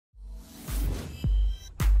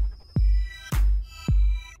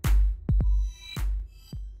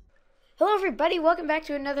Hello everybody, welcome back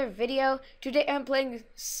to another video. Today I'm playing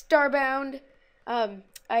Starbound.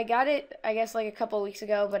 I got it, I guess, like a couple weeks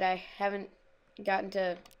ago, but I haven't gotten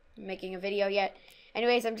to making a video yet.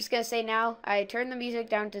 Anyways, I'm just gonna say now, I turned the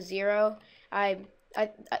music down to 0. The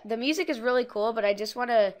music is really cool, but I just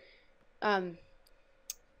want to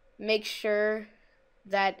make sure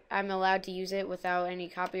that I'm allowed to use it without any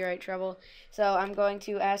copyright trouble. So I'm going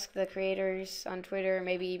to ask the creators on Twitter,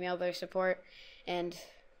 maybe email their support, and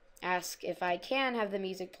ask if I can have the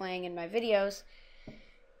music playing in my videos.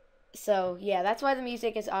 So yeah, that's why the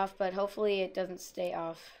music is off, but hopefully it doesn't stay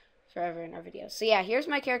off forever in our videos. So yeah, here's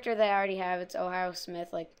my character that I already have. It's Ohio Smith,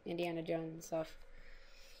 like Indiana Jones and stuff.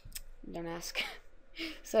 Don't ask.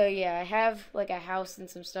 So yeah, I have like a house and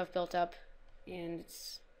some stuff built up, and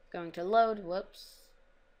it's going to load. Whoops.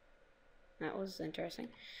 That was interesting.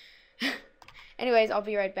 Anyways, I'll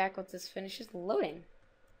be right back once this finishes loading.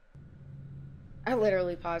 I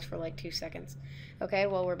literally paused for like 2 seconds. Okay,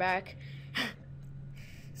 well, we're back.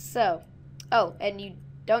 So, oh, and you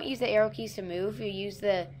don't use the arrow keys to move. You use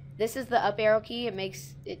this is the up arrow key. It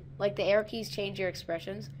makes it, like, the arrow keys change your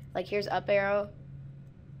expressions. Like, here's up arrow,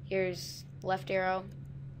 here's left arrow,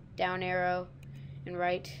 down arrow, and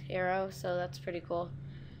right arrow. So that's pretty cool.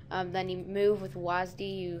 Then you move with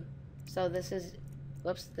WASD. So this is,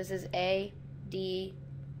 whoops, this is A, D,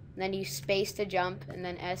 and then you space to jump, and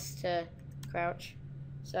then S to crouch.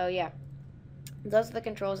 So yeah, those are the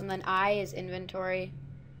controls, and then I is inventory.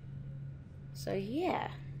 So yeah,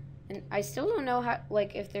 and I still don't know how,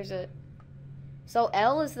 like, if there's a, so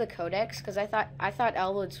L is the codex, because I thought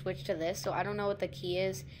L would switch to this, so I don't know what the key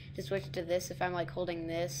is to switch to this if I'm like holding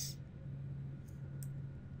this.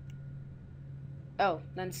 Oh,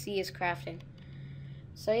 then C is crafting.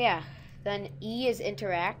 So yeah, then E is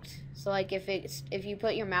interact. So like if you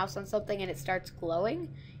put your mouse on something and it starts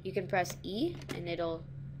glowing, you can press E and it'll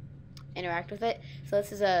interact with it. So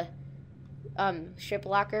this is a ship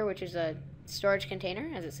locker, which is a storage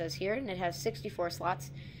container, as it says here, and it has 64 slots.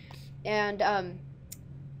 And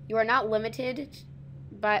you are not limited,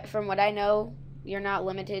 but from what I know, you're not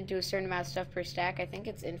limited to a certain amount of stuff per stack. I think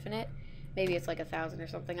it's infinite. Maybe it's like 1,000 or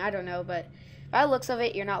something. I don't know, but by the looks of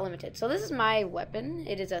it, you're not limited. So this is my weapon.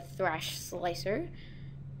 It is a thrash slicer.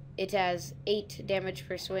 It has 8 damage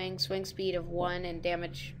per swing, swing speed of 1, and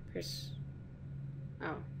damage per...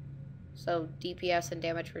 Oh. So DPS and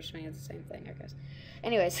damage per swing is the same thing, I guess.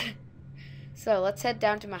 Anyways. So let's head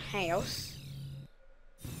down to my house.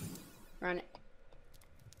 Run it.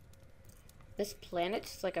 This planet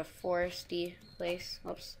is like a foresty place.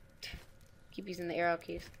 Whoops. Keep using the arrow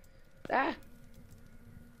keys. Ah!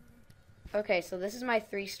 Okay, so this is my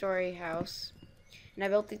 3-story house. And I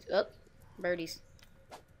built these... Oh, birdies.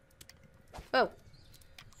 Oh.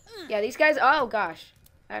 Yeah, these guys... Oh, gosh.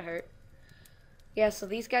 That hurt. Yeah, so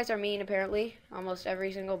these guys are mean, apparently. Almost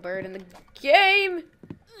every single bird in the game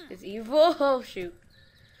is evil. Oh, shoot.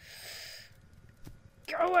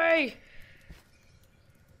 Go away!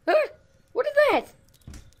 Ah! What is that?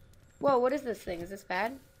 Whoa, what is this thing? Is this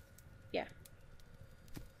bad? Yeah.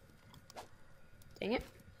 Dang it.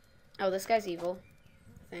 Oh, this guy's evil,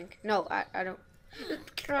 I think. No, I don't.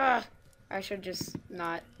 I should just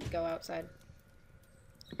not go outside.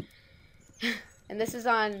 And this is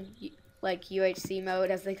on, like, UHC mode,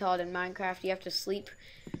 as they call it in Minecraft. You have to sleep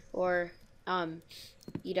or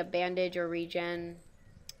eat a bandage or regen.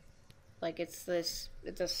 Like, it's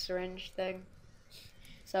a syringe thing.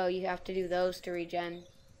 So you have to do those to regen.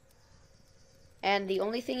 And the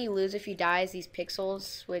only thing you lose if you die is these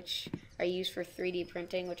pixels, which are used for 3D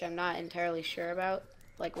printing, which I'm not entirely sure about,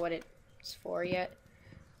 like what it's for yet.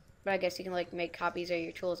 But I guess you can like make copies of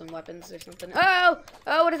your tools and weapons or something. Oh!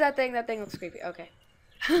 Oh, what is that thing? That thing looks creepy. Okay.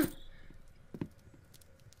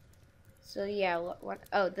 So yeah, what?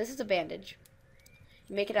 Oh, this is a bandage.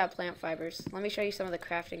 You make it out of plant fibers. Let me show you some of the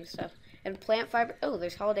crafting stuff. And plant fiber. Oh,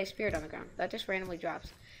 there's holiday spirit on the ground. That just randomly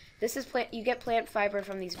drops. This is plant. You get plant fiber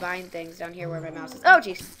from these vine things down here where my mouse is. Oh,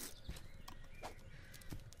 jeez.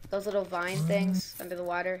 Those little vine things under the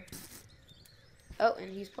water. Oh,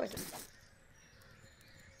 and he's poisoned.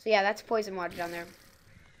 So yeah, that's poison water down there.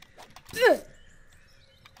 Ugh!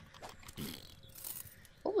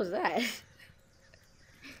 What was that?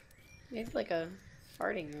 Maybe like a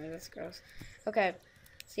farting noise. That's gross. Okay.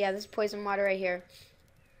 So yeah, this is poison water right here.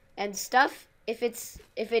 And stuff, if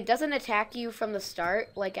it doesn't attack you from the start,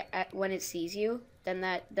 like when it sees you, then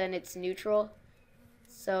it's neutral.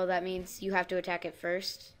 So that means you have to attack it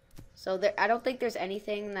first. So I don't think there's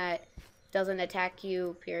anything that doesn't attack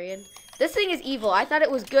you, period. This thing is evil. I thought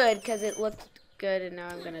it was good because it looked good, and now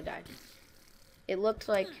I'm gonna die. It looked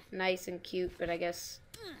like nice and cute, but I guess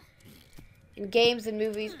In games and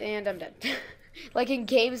movies, and I'm done. Like in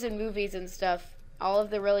games and movies and stuff, all of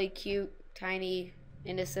the really cute, tiny,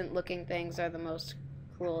 innocent-looking things are the most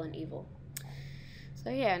cruel and evil. So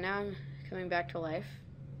yeah, now I'm coming back to life.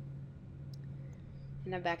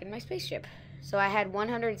 And I'm back in my spaceship. So I had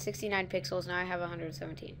 169 pixels, now I have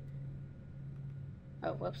 117.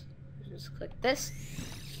 Oh, whoops. Just click this.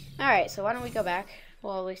 Alright, so why don't we go back?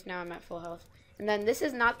 Well, at least now I'm at full health. And then this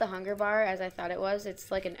is not the hunger bar as I thought it was. It's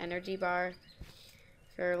like an energy bar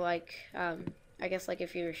for like, I guess like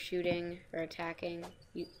if you're shooting or attacking,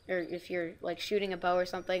 or if you're like shooting a bow or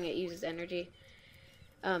something, it uses energy.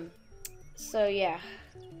 So yeah.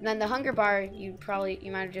 And then the hunger bar, you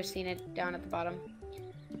might have just seen it down at the bottom.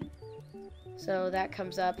 So that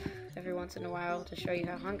comes up every once in a while to show you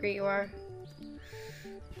how hungry you are.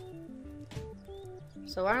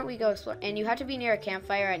 So why don't we go explore? And you have to be near a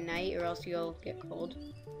campfire at night or else you'll get cold.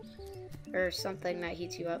 Or something that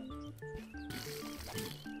heats you up.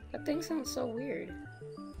 That thing sounds so weird.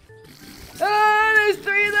 Ah, there's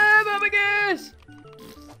 3 of them! Oh my gosh!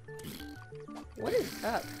 What is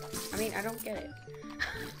up? I mean, I don't get it.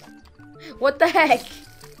 What the heck?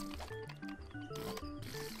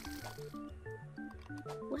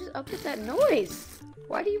 What is up with that noise?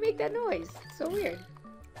 Why do you make that noise? It's so weird.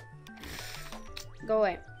 Go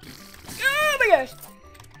away. Oh my gosh!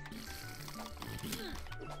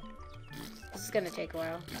 This is gonna take a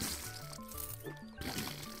while.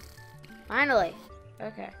 Finally!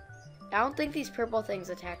 Okay. I don't think these purple things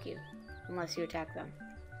attack you. Unless you attack them.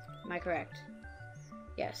 Am I correct?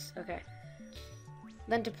 Yes, okay.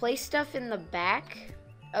 Then to place stuff in the back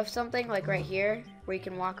of something, like right here, where you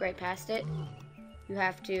can walk right past it, you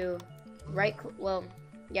have to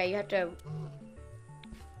you have to,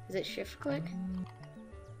 is it shift click?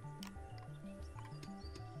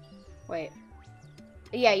 Wait.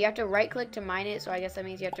 Yeah, you have to right click to mine it, so I guess that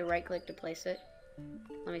means you have to right click to place it.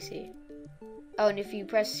 Let me see. Oh, and if you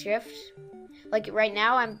press shift, like right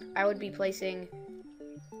now I would be placing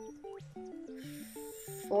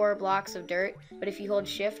 4 blocks of dirt, but if you hold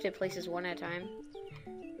shift, it places 1 at a time.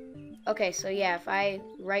 Okay, so yeah, if I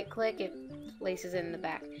right click, it places it in the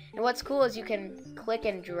back. And what's cool is you can click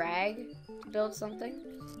and drag to build something.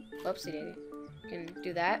 Whoopsie daisy. You can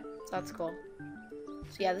do that, so that's cool.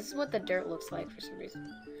 So yeah, this is what the dirt looks like for some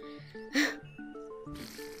reason.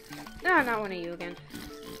 No, not one of you again.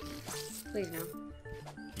 Please no.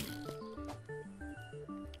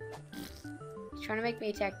 He's trying to make me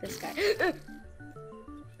attack this guy.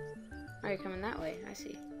 Oh, you're coming that way. I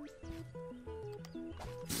see.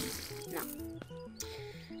 No.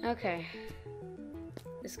 Okay.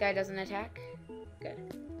 This guy doesn't attack? Good.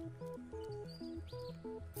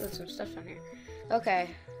 There's some stuff down here. Okay.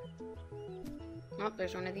 Oh,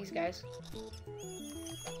 there's one of these guys.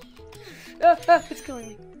 Ah, it's killing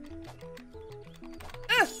me.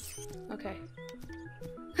 Ah! Okay.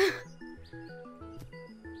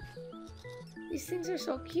 These things are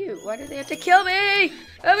so cute. Why do they have to kill me?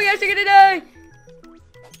 Oh my gosh, they're gonna die!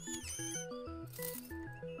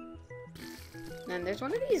 And there's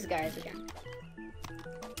one of these guys again.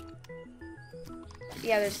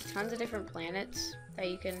 Yeah, there's tons of different planets that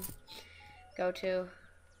you can go to.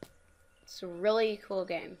 It's a really cool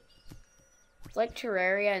game. It's like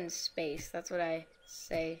Terraria in space. That's what I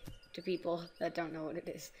say to people that don't know what it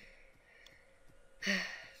is.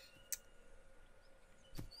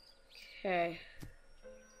 Okay.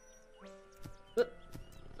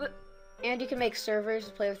 And you can make servers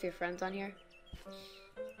to play with your friends on here.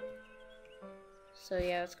 So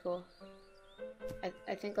yeah, it's cool.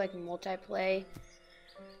 I think like multiplay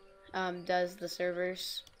does the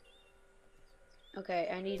servers.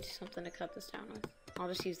 Okay, I need something to cut this down with. I'll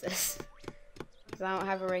just use this. Because I don't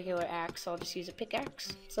have a regular axe, so I'll just use a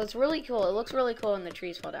pickaxe. So it's really cool. It looks really cool when the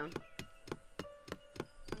trees fall down.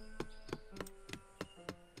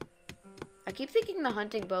 I keep thinking the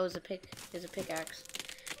hunting bow is a pickaxe.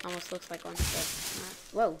 Almost looks like one, but not.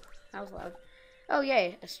 Whoa, that was loud. Oh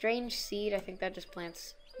yay, a strange seed. I think that just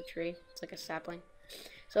plants the tree. It's like a sapling.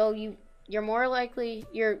 So you're more likely,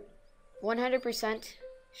 you're 100%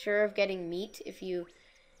 sure of getting meat if you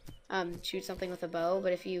shoot something with a bow,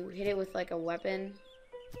 but if you hit it with like a weapon,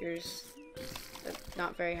 there's a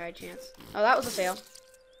not very high chance. Oh, that was a fail.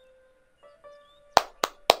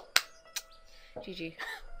 GG.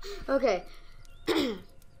 Okay.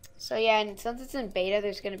 So yeah, and since it's in beta,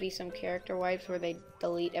 there's going to be some character wipes where they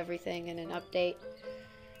delete everything in an update,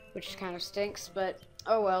 which kind of stinks, but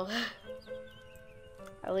oh well.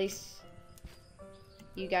 At least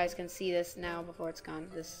you guys can see this now before it's gone,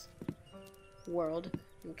 this world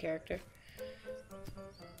and character.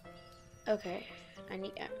 Okay,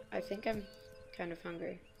 I think I'm kind of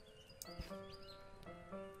hungry.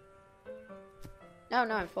 No,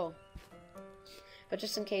 no, I'm full. But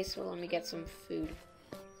just in case, well, let me get some food.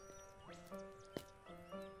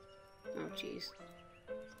 Oh, jeez.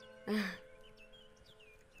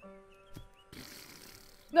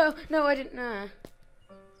 No, no, I didn't.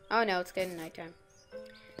 Oh, no, it's getting nighttime.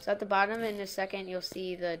 So at the bottom, in a second, you'll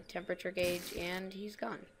see the temperature gauge, and he's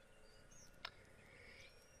gone.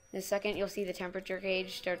 In a second, you'll see the temperature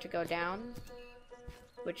gauge start to go down,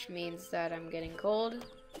 which means that I'm getting cold.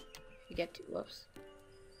 If you get too, whoops.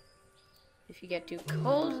 If you get too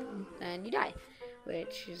cold, then you die,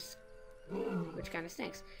 which kind of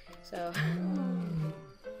stinks. So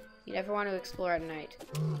you never want to explore at night.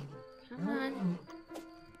 Come on.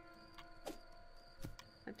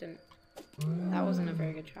 That wasn't a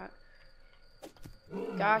very good shot.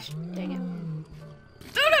 Gosh, dang it.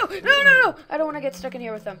 No, no, no, no, no! I don't want to get stuck in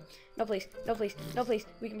here with them. No, please, no, please, no, please.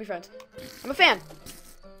 We can be friends. I'm a fan.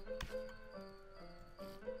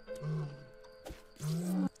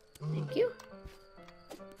 Thank you.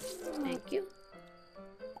 Thank you.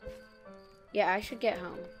 Yeah, I should get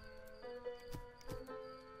home.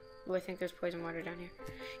 Oh, I think there's poison water down here.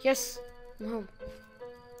 Yes! I'm home.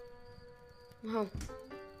 I'm home.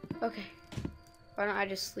 Okay. Why don't I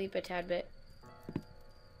just sleep a tad bit?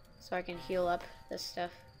 So I can heal up this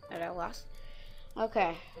stuff that I lost.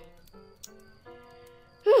 Okay.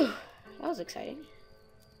 Whew. That was exciting.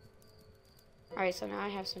 Alright, so now I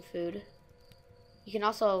have some food. You can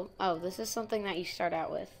also... Oh, this is something that you start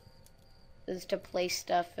out with. This is to place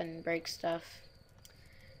stuff and break stuff.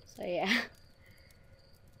 So, yeah.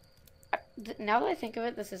 Now that I think of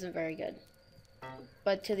it, this isn't very good.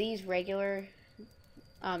 But to these regular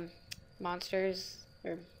monsters,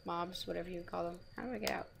 or mobs, whatever you call them. How do I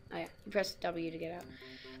get out? Oh, yeah. You press W to get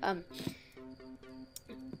out.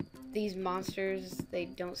 These monsters, they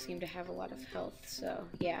don't seem to have a lot of health, so,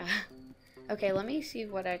 yeah. Okay, let me see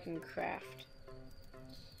what I can craft.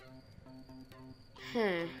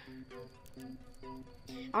 I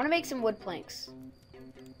want to make some wood planks.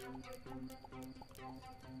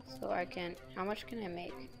 So I can... How much can I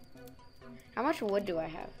make? How much wood do I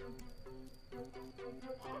have?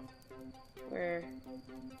 Where...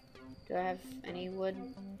 Do I have any wood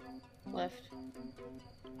left?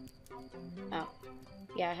 Oh.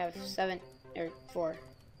 Yeah, I have 4.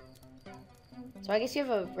 So I guess you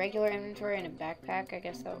have a regular inventory and a backpack. I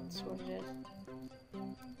guess that's what it is.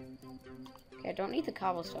 Okay, I don't need the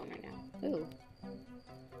cobblestone right now. Ooh.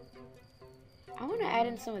 I want to add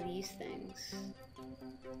in some of these things.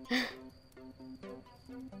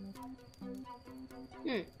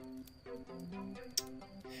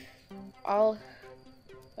 I'll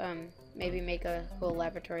maybe make a little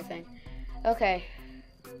laboratory thing. Okay.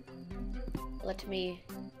 Let me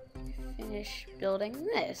finish building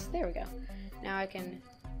this. There we go. Now I can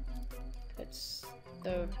put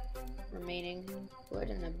the remaining wood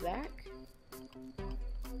in the back.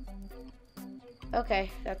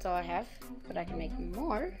 Okay, that's all I have, but I can make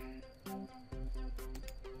more.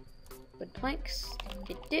 Wood planks.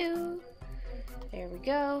 There we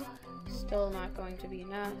go. Still not going to be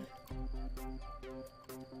enough.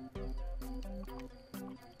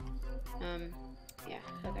 Yeah,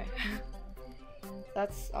 okay.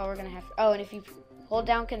 That's all we're gonna have. Oh, and if you hold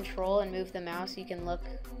down control and move the mouse, you can look,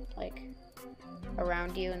 like,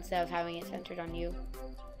 around you instead of having it centered on you.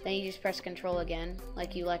 Then you just press control again.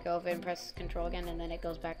 Like, you let go of it and press control again, and then it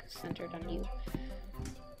goes back centered on you.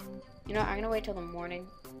 You know, I'm gonna wait till the morning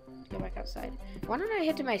to go back outside. Why don't I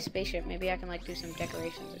head to my spaceship? Maybe I can, like, do some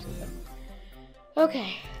decorations or something.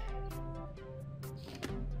 Okay.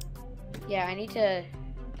 Yeah, I need to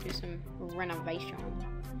do some renovation.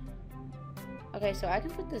 Okay, so I can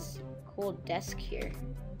put this cool desk here.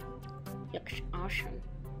 Looks awesome.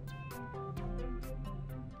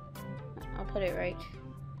 I'll put it right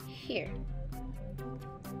here.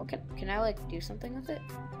 Well, can I, like, do something with it?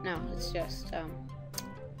 No, it's just a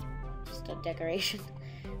decoration.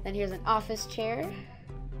 Then here's an office chair.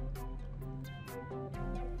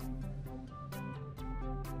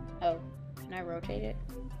 Oh, can I rotate it?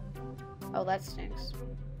 Oh, that stinks.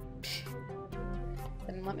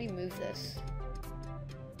 Then let me move this.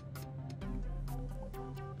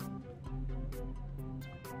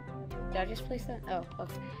 Did I just place that? Oh,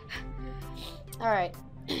 okay. Alright.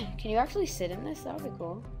 Can you actually sit in this? That would be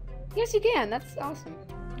cool. Yes, you can. That's awesome.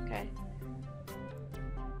 Okay.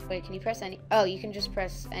 Wait, can you press any? Oh, you can just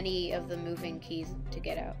press any of the moving keys to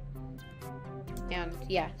get out. And,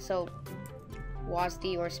 yeah, so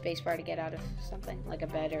WASD or spacebar to get out of something, like a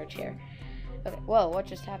bed or a chair. Okay, whoa, what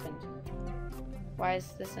just happened? Why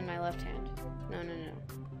is this in my left hand? No, no,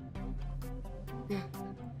 no.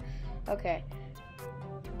 Okay.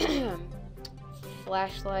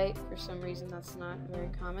 flashlight. For some reason, that's not very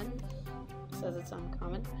common. It says it's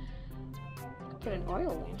uncommon. Put an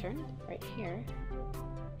oil lantern right here.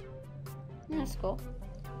 Yeah, that's cool.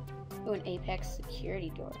 Oh, an Apex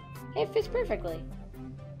security door. Hey, it fits perfectly.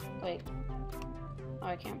 Wait. Oh,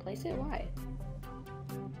 I can't place it? Why?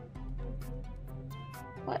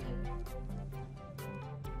 What?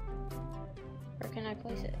 Where can I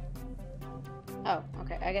place it? Oh,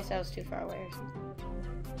 okay. I guess I was too far away or something.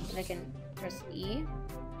 And I can press E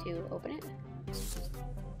to open it.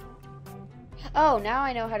 Oh, now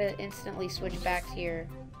I know how to instantly switch back to your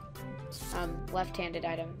left-handed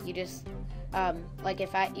item. You just like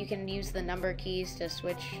you can use the number keys to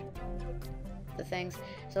switch the things.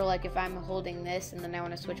 So like if I'm holding this and then I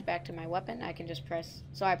want to switch back to my weapon, I can just press.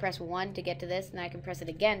 So I press 1 to get to this, and I can press it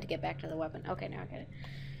again to get back to the weapon. Okay, now I get it.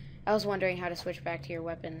 I was wondering how to switch back to your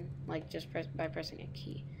weapon, like just by pressing a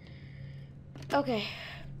key. Okay.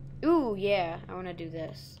 Ooh, yeah. I want to do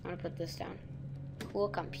this. I want to put this down. Cool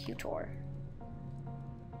computer.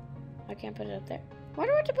 I can't put it up there. Why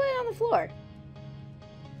do I have to put it on the floor?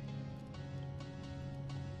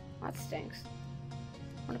 That stinks.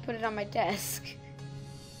 I want to put it on my desk.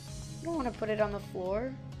 I don't want to put it on the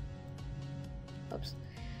floor. Oops.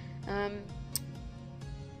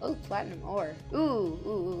 Oh, platinum ore.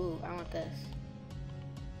 Ooh, I want this.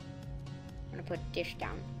 I'm gonna put dish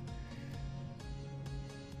down.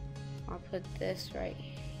 I'll put this right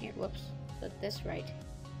here. Whoops. Put this right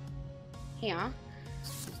here.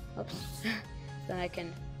 Oops. Then I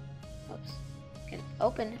can,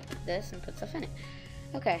 open this and put stuff in it.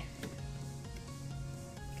 Okay.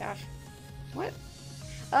 Gosh. What?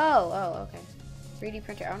 Oh, okay. 3D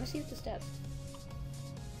printer. I want to see what this does.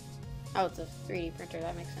 Oh, it's a 3D printer.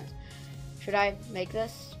 That makes sense. Should I make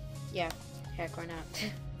this? Yeah. Heck, why not?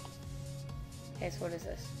 Okay, so what is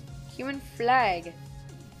this? Human flag.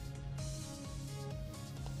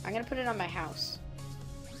 I'm gonna put it on my house.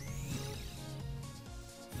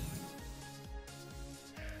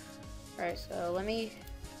 Alright, so let me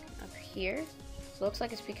up here. So it looks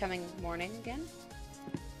like it's becoming morning again.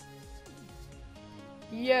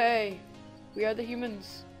 Yay! We are the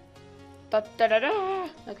humans. Da da da da!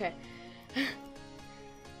 Okay.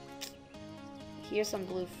 Here's some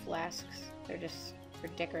blue flasks. They're just for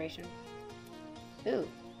decoration. Ooh.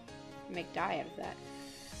 Make dye out of that.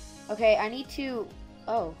 Okay, I need to...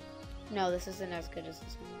 Oh. No, this isn't as good as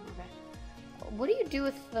this one. Okay. What do you do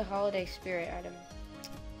with the holiday spirit item?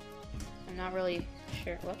 I'm not really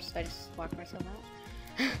sure. Whoops, I just locked myself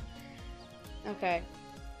out. Okay.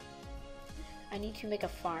 I need to make a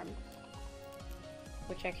farm.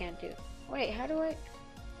 Which I can't do. Wait, how do I...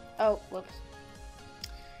 Oh, whoops.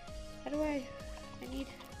 How do I need...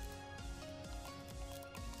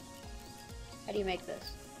 How do you make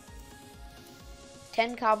this?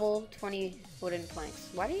 10 cobble, 20 wooden planks.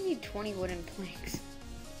 Why do you need 20 wooden planks?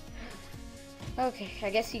 Okay, I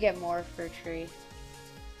guess you get more for a tree.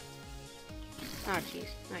 Oh, jeez.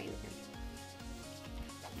 Not you again.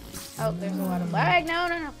 Oh, there's a lot of lag. No.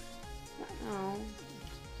 No.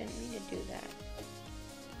 Didn't mean to do that.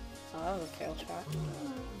 Oh, that was a fail shot.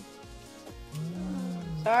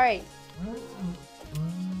 Sorry.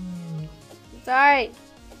 Sorry.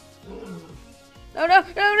 No,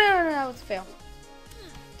 that was a fail.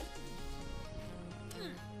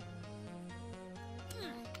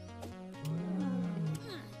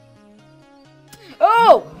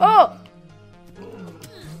 Oh!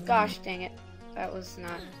 Gosh dang it. That was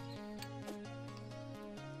not...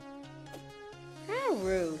 How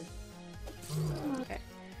rude. Okay.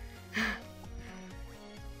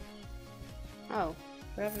 Oh,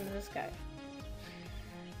 what happened to this guy?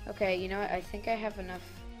 Okay, you know what? I think I have enough...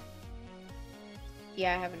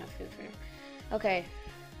 Yeah, I have enough food for now. Okay.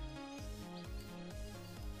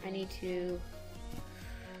 I need to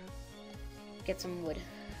get some wood.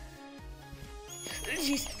 Oh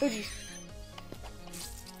jeez.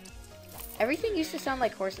 Everything used to sound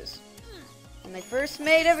like horses. When they first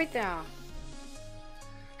made everything... Oh.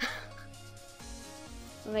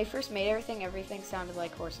 When they first made everything sounded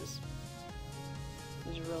like horses.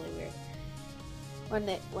 It was really weird.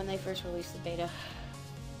 When they first released the beta.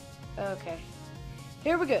 Okay.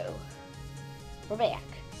 Here we go. We're back.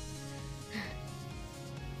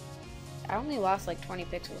 I only lost like 20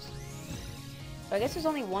 pixels. So I guess there's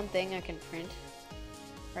only one thing I can print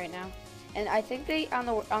right now. And I think they on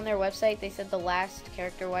their website they said the last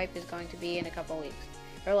character wipe is going to be in a couple weeks.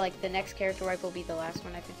 Or like the next character wipe will be the last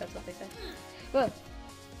one. I think that's what they said. Ugh.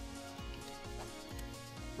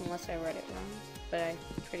 Unless I read it wrong, but I'm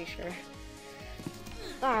pretty sure.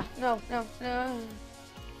 Ah, no.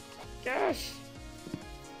 Gosh.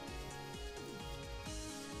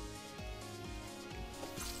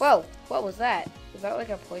 Whoa, what was that? Was that like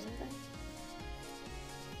a poison thing?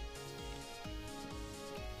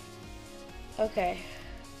 Okay.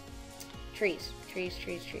 Trees. Trees,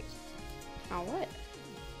 trees, trees. Oh, what?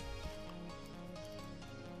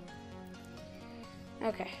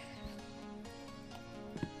 Okay.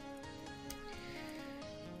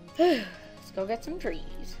 Let's go get some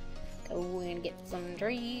trees. Go and get some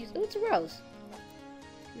trees. Oh, it's a rose.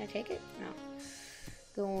 Can I take it? No.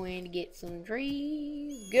 Go and get some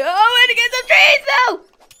trees. Go and get some trees! No!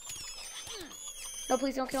 No,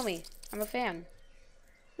 please don't kill me. I'm a fan.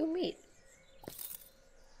 Ooh, meat.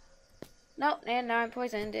 No, and now I'm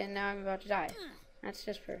poisoned, and now I'm about to die. That's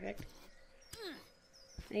just perfect.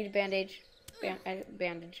 I need a bandage.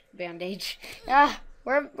 Bandage. Ah!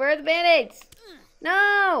 Where are the band-aids?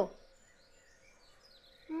 No!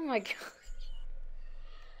 Oh my god.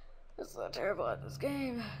 I'm so terrible at this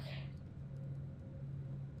game.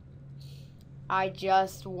 I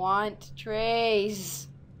just want trees.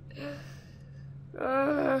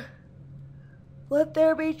 Let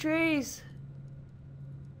there be trees.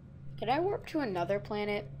 Can I warp to another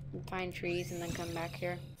planet and find trees and then come back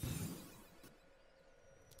here?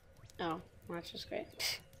 Oh, well, that's just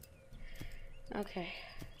great. Okay.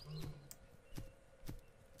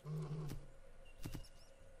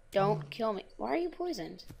 Don't kill me. Why are you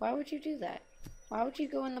poisoned? Why would you do that? Why would you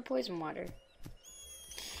go in the poison water?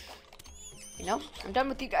 You know, I'm done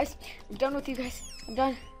with you guys. I'm done with you guys. I'm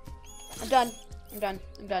done. I'm done. I'm done.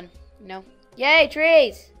 I'm done. No. Yay,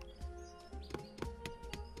 trees!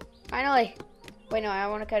 Finally. Wait, no, I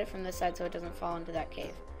want to cut it from this side so it doesn't fall into that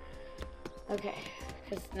cave. Okay,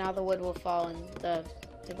 because now the wood will fall to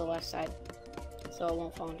the left side. So it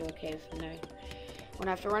won't fall into a cave, and I won't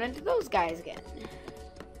have to run into those guys again.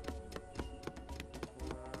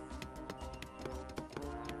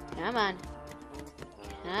 Come on.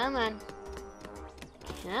 Come on.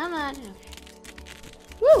 Come on. Okay.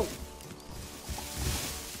 Woo!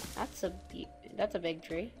 That's a big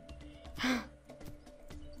tree.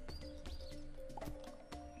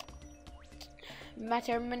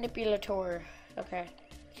 Matter manipulator. Okay.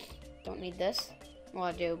 Don't need this. Well,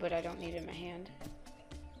 I do, but I don't need it in my hand.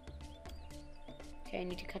 Okay, I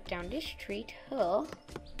need to cut down this tree too. So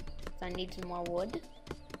I need some more wood.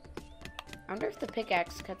 I wonder if the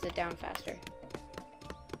pickaxe cuts it down faster.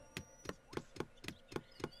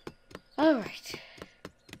 Alright.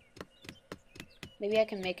 Maybe I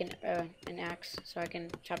can make an axe so I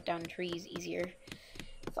can chop down trees easier.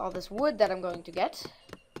 With all this wood that I'm going to get.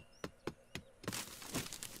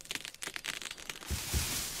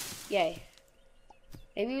 Yay.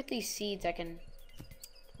 Maybe with these seeds I can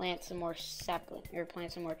plant some more sapling, or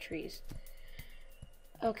plant some more trees.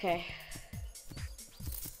 Okay.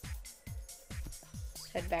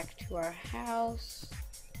 Let's head back to our house.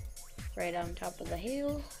 Right on top of the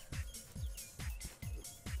hill.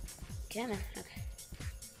 Come on, okay.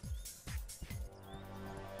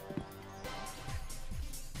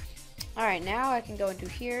 Alright, now I can go into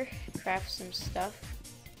here, craft some stuff.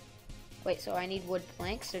 Wait, so I need wood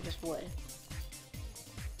planks or just wood?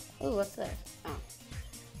 Ooh, what's this? Oh.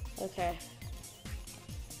 Okay.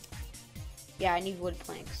 Yeah, I need wood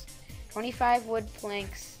planks. 25 wood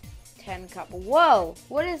planks, 10 copper. Whoa!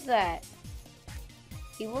 What is that?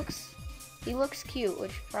 He looks cute,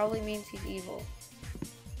 which probably means he's evil.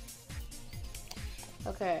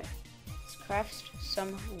 Okay. Let's craft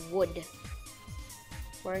some wood.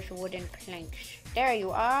 Where's wooden planks? There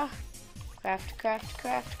you are! Craft, craft,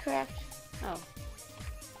 craft, craft. Oh.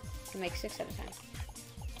 You can make 6 at a time.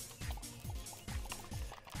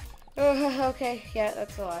 Okay, yeah,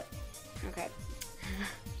 that's a lot. Okay.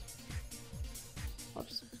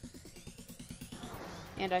 Whoops.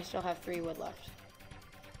 And I still have 3 wood left.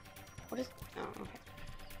 What is... Oh,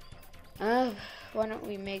 okay. Why don't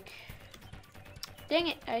we make... Dang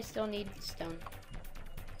it, I still need stone.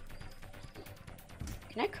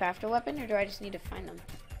 Can I craft a weapon, or do I just need to find them?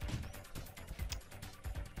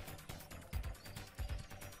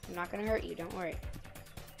 I'm not gonna hurt you, don't worry.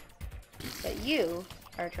 But you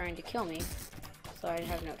are trying to kill me, so I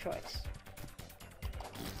have no choice.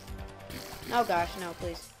 Oh gosh, no,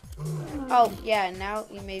 please. Oh, yeah, now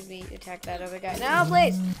you made me attack that other guy. No,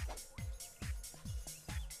 please!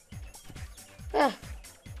 Ah.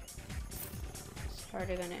 It's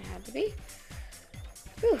harder than it had to be.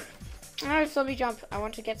 Whew. Alright, so let me jump. I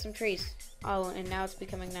want to get some trees. Oh, and now it's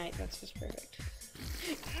becoming night. That's just perfect.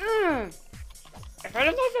 What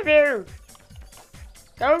is this of you?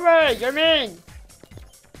 Go away, you're mean!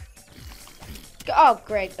 Oh,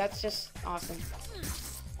 great. That's just awesome.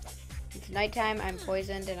 It's nighttime, I'm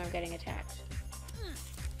poisoned, and I'm getting attacked.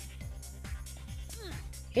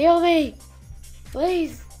 Heal me!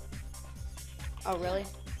 Please! Oh, really?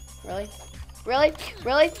 Really? Really?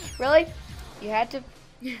 Really? Really? You had to...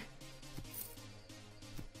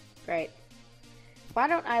 Great. Why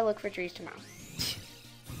don't I look for trees tomorrow?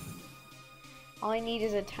 All I need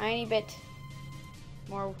is a tiny bit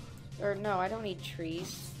more... Or no, I don't need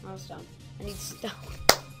trees. I was dumb. I need stone.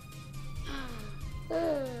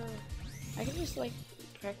 I can just, like,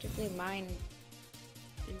 practically mine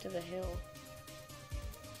into the hill.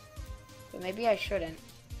 But maybe I shouldn't.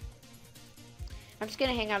 I'm just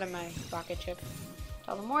gonna hang out in my rocket ship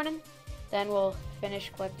till the morning. Then we'll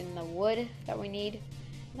finish collecting the wood that we need.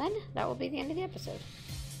 And then that will be the end of the episode.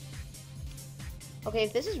 Okay,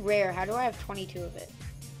 if this is rare, how do I have 22 of it?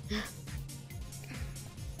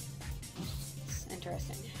 It's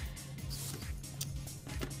interesting.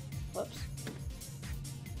 Whoops.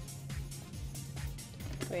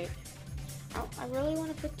 Wait. Oh, I really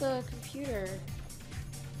want to put the computer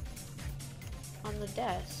on the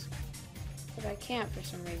desk, but I can't for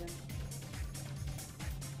some reason.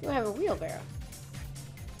 Do I have a wheelbarrow?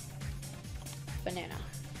 Banana.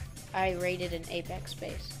 I raided an Apex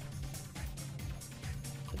base,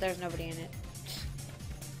 but there's nobody in it. It's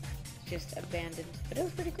just abandoned, but it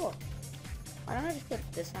was pretty cool. Why don't I just put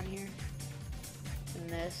this on here and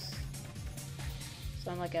this,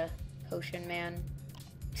 so I'm like a potion man.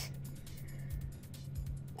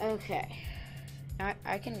 Okay, now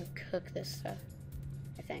I can cook this stuff,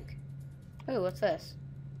 I think. Ooh, what's this?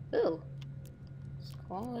 Ooh, it's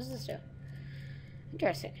cool. What does this do?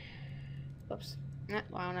 Interesting. Whoops.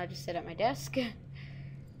 Why don't I just sit at my desk?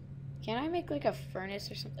 Can I make like a furnace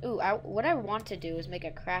or something? Ooh, what I want to do is make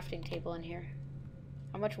a crafting table in here.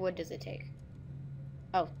 How much wood does it take?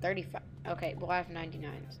 Oh, 35. Okay, well I have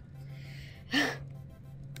 99.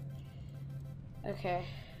 Okay.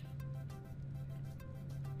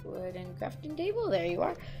 Wooden crafting table, there you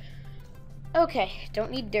are. Okay,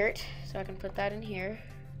 don't need dirt, so I can put that in here.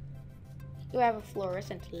 Do I have a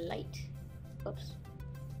fluorescent light? Oops.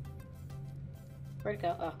 Where'd it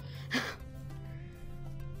go? Oh.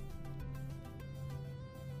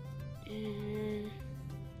 And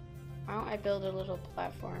why don't I build a little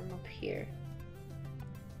platform up here?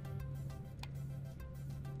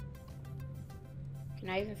 Can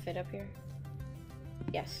I even fit up here?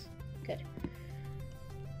 Yes. Good.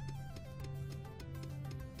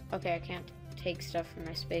 Okay, I can't take stuff from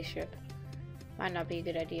my spaceship. Might not be a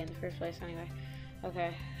good idea in the first place anyway.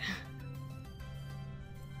 Okay.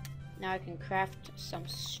 Now I can craft some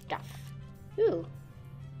stuff. Ooh.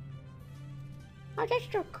 Oh,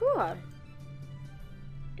 that's so cool.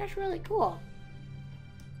 That's really cool.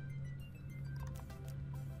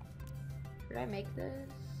 Should I make this?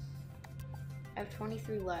 I have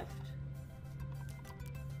 23 left.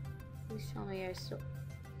 Please tell me I still...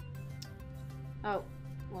 Oh.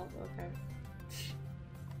 Well, okay.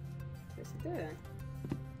 Guess it did.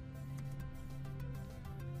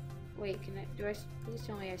 Wait, can I, please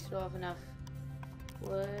tell me I still have enough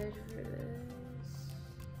wood for this?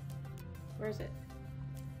 Where is it?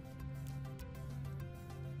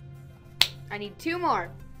 I need 2 more!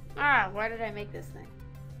 Ah, why did I make this thing?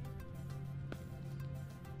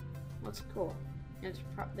 What's cool?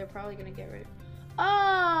 They're probably gonna get rid of...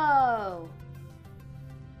 Oh!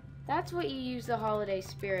 That's what you use the holiday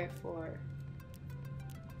spirit for.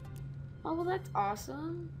 Oh, well that's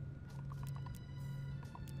awesome.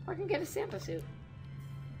 Or I can get a Santa suit.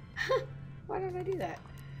 Why did I do that?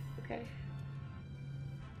 Okay.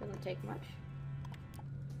 Doesn't take much.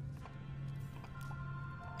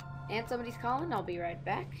 And somebody's calling. I'll be right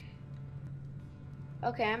back.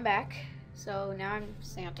 Okay, I'm back. So now I'm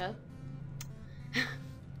Santa.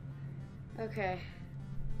 Okay.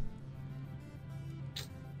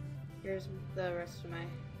 Here's the rest of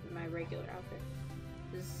my regular outfit.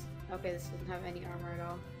 Okay, this doesn't have any armor at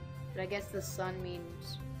all. But I guess the sun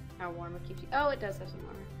means how warm it keeps you. Oh, it does have some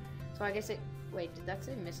armor. So I guess it... Wait, did that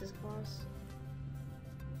say Mrs. Claus?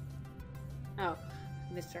 Oh,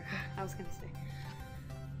 Mr. I was gonna say.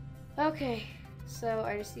 Okay, so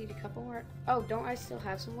I just need a couple more. Oh, don't I still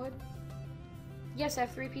have some wood? Yes, I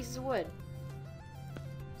have 3 pieces of wood.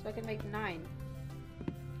 So I can make 9.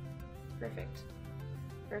 Perfect.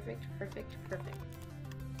 Perfect, perfect, perfect.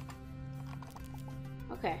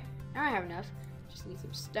 Okay, now I have enough. Just need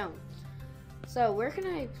some stone. So where can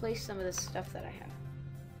I place some of this stuff that I have?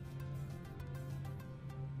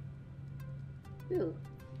 Ooh.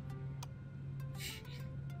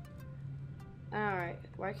 Alright,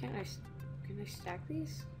 why can't I... Can I stack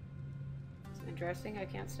these? It's interesting, I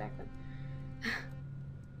can't stack them.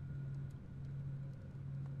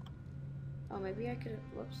 Oh, maybe I could have...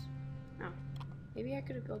 Whoops. No. Maybe I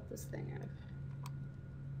could have built this thing out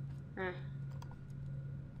of...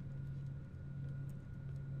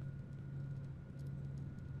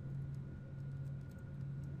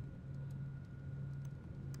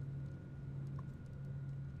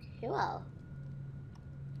 Cool.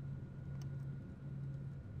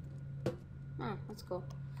 Oh, that's cool.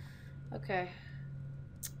 Okay.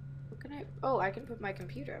 What can I... Oh, I can put my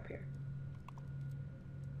computer up here.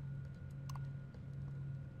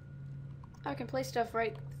 I can place stuff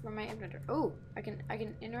right from my inventory. Oh, I can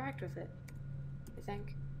interact with it. I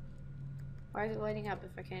think. Why is it lighting up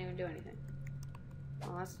if I can't even do anything?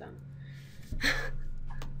 Well, that's dumb.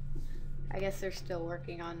 I guess they're still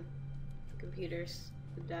working on computers,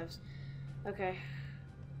 the devs. Okay.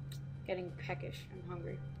 Getting peckish. I'm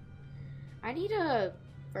hungry. I need a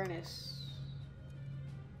furnace.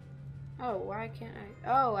 Oh, why can't I?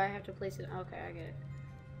 Oh, I have to place it. Okay, I get it.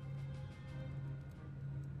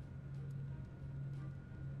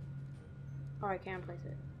 Oh, I can place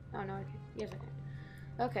it. Oh, no, I can. Yes, I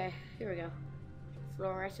can. Okay, here we go.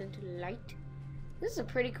 Fluorescent light. This is a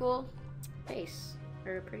pretty cool base.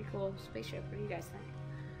 Or a pretty cool spaceship. What do you guys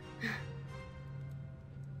think?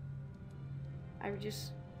 I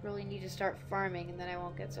just really need to start farming, and then I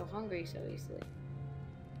won't get so hungry so easily.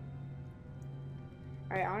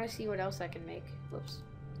 Alright, I want to see what else I can make. Whoops.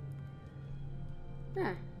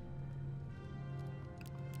 Huh.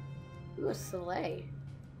 Ooh, a sleigh.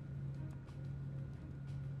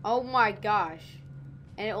 Oh my gosh.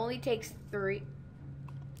 And it only takes 3.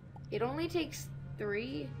 It only takes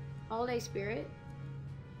 3 holiday spirit.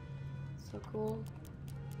 So cool.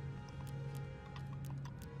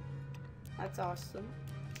 That's awesome.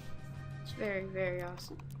 It's very, very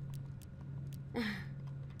awesome.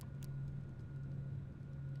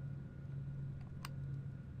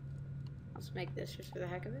 Let's make this just for the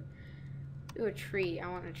heck of it. Ooh, a tree. I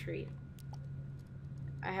want a tree.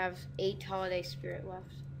 I have 8 holiday spirit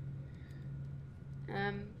left.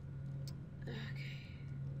 Okay.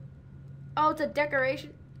 Oh, it's a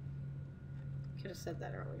decoration. Could have said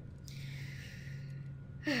that earlier.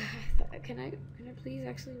 Can I please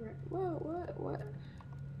actually? Whoa, what? What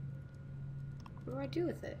do I do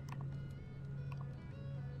with it?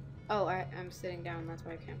 Oh, I'm sitting down. That's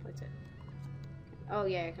why I can't place it. Oh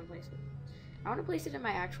yeah, I can place it. I want to place it in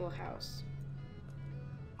my actual house.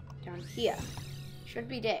 Down here. Should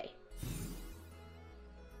be day.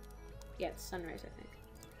 Yeah, it's sunrise, I think.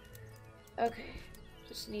 Okay.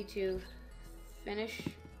 Just need to finish,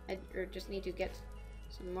 or just need to get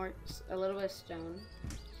some more, a little bit of stone.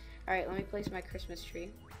 Alright, let me place my Christmas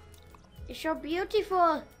tree. It's so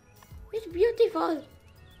beautiful! It's beautiful!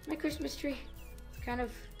 My Christmas tree. It's kind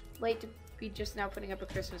of late to be just now putting up a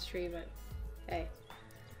Christmas tree, but hey.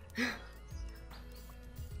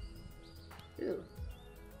 Ooh.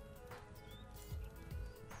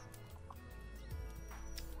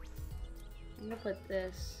 I'm gonna put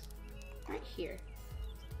this right here.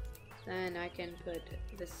 Then I can put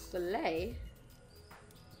the sleigh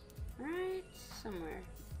right somewhere.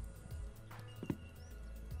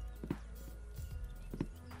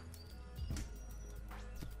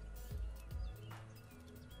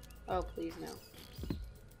 Oh, please no.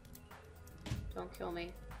 Don't kill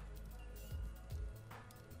me.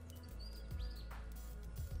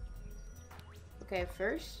 Okay,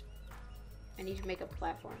 first, I need to make a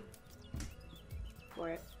platform for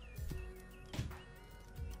it.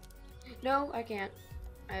 No, I can't.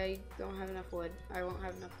 I don't have enough wood. I won't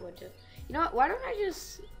have enough wood to... You know what? Why don't I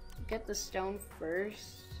just get the stone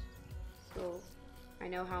first? So I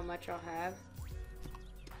know how much I'll have.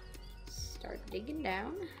 Start digging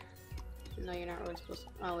down. No, you're not really supposed to...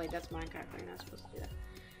 Oh, wait, that's Minecraft. You're not supposed to do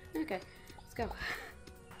that. Okay, let's go.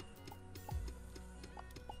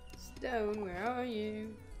 Stone, where are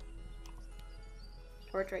you?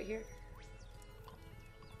 Torch right here.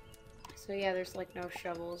 So yeah, there's like no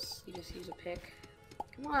shovels. You just use a pick.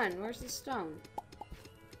 Come on, where's the stone?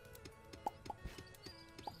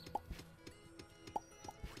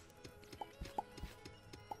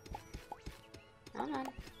 Come on.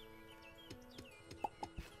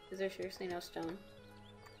 Is there seriously no stone?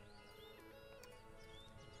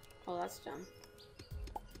 Oh, that's dumb.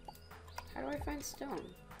 How do I find stone?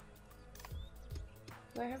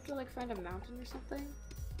 Do I have to like find a mountain or something?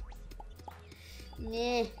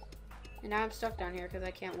 Nah. And now I'm stuck down here because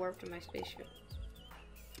I can't warp to my spaceship.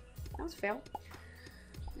 That was a fail.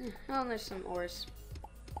 Oh, and there's some ores.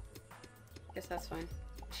 Guess that's fine.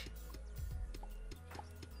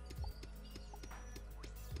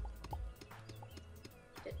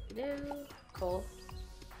 Coal.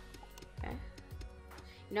 Okay.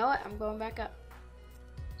 You know what? I'm going back up.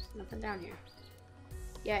 There's nothing down here.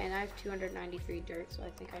 Yeah, and I have 293 dirt, so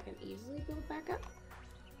I think I can easily build back up.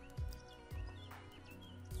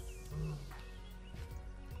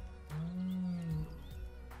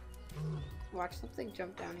 Watch something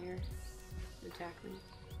jump down here and attack me.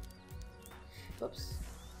 Whoops.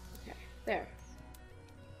 There.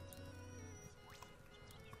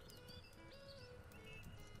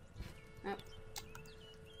 Oh.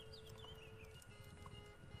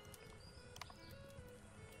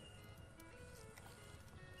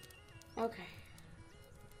 Okay.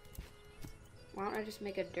 Why don't I just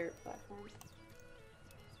make a dirt platform?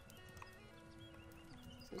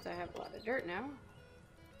 Since I have a lot of dirt now.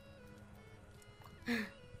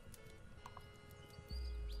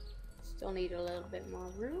 Still need a little bit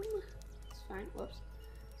more room. It's fine. Whoops.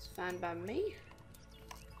 It's fine by me.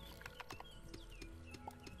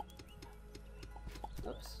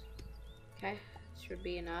 Oops. Okay. Should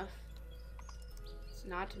be enough. It's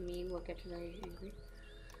not me. We'll get very angry.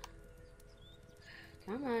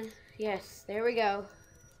 Come on. Yes. There we go.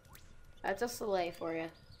 That's a sleigh for you.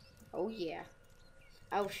 Oh, yeah.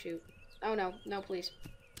 Oh, shoot. Oh, no. No, please.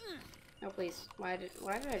 No, please. Why did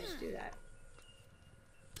I just do that?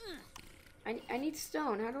 I need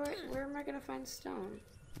stone. Where am I gonna find stone?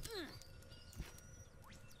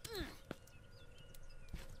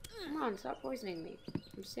 Come on, stop poisoning me.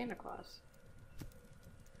 I'm Santa Claus.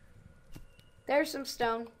 There's some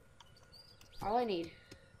stone. All I need.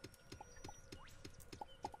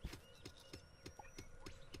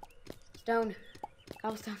 Stone.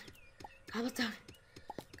 Cobblestone. Cobblestone.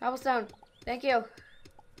 Cobblestone. Thank you.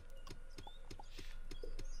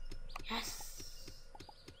 Yes.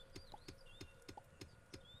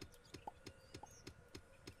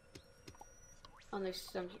 Oh, there's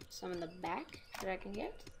some in the back that I can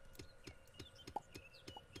get.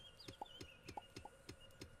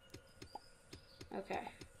 Okay.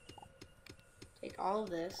 Take all of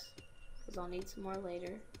this, because I'll need some more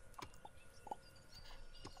later.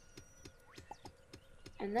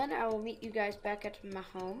 And then I will meet you guys back at my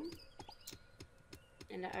home.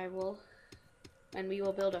 And we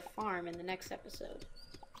will build a farm in the next episode.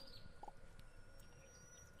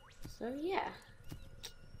 So yeah.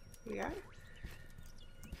 Here we are.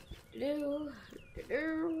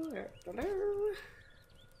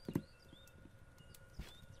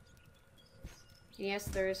 Yes,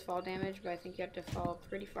 there is fall damage, but I think you have to fall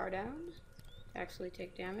pretty far down to actually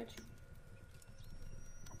take damage.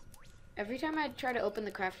 Every time I try to open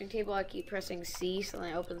the crafting table, I keep pressing C, so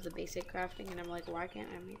then it opens the basic crafting, and I'm like, why can't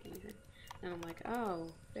I make anything? And I'm like, oh,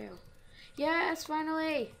 fail. Yes,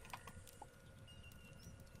 finally!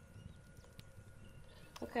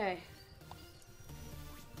 Okay.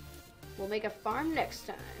 We'll make a farm next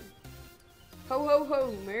time. Ho ho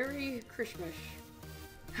ho, Merry Christmas.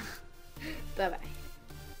 Bye bye.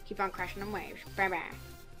 Keep on crashing them waves. Bye bye.